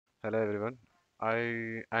Hello everyone.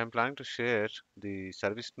 I am planning to share the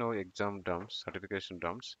ServiceNow exam dumps, certification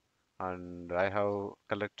dumps, and I have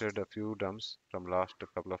collected a few dumps from last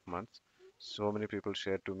couple of months. So many people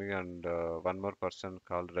shared to me, and one more person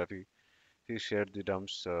called Ravi, he shared the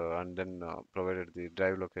dumps and then provided the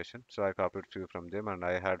drive location. So I copied few from them, and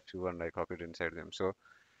I had few and I copied inside them. So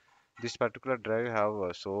this particular drive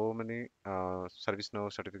have so many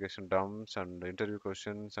ServiceNow certification dumps and interview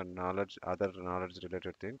questions and knowledge, other knowledge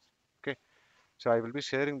related things. Okay. So I will be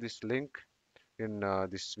sharing this link in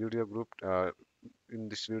this video group in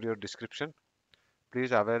this video description.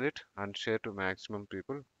 Please avail it and share to maximum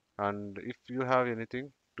people. And if you have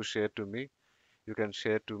anything to share to me, you can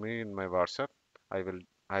share to me in my WhatsApp. I will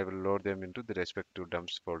I will load them into the respective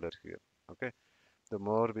dumps folder here. Okay. The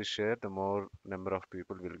more we share, the more number of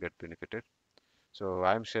people will get benefited. So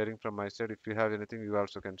I'm sharing from my side. If you have anything, you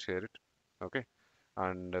also can share it. Okay.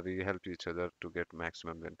 And we help each other to get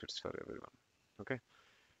maximum benefits for everyone. Okay.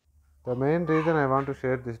 The main reason I want to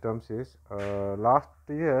share these dumps is last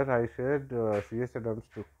year I shared CSA dumps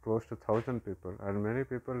to close to 1,000 people, and many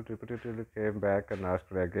people repeatedly came back and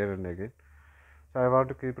asked again and again. So I want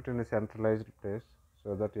to keep it in a centralized place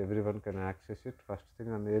so that everyone can access it, first thing,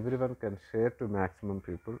 and everyone can share to maximum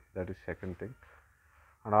people. That is second thing.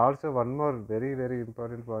 And also one more very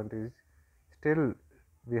important point is still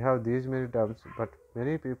we have these many dumps, but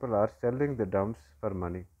many people are selling the dumps for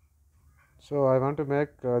money. So I want to make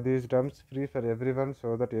these dumps free for everyone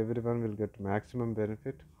so that everyone will get maximum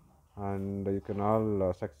benefit and you can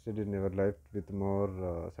all succeed in your life with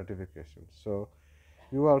more certifications. So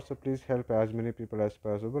you also please help as many people as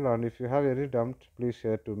possible, and if you have any dump please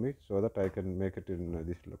share to me so that I can make it in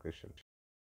this location.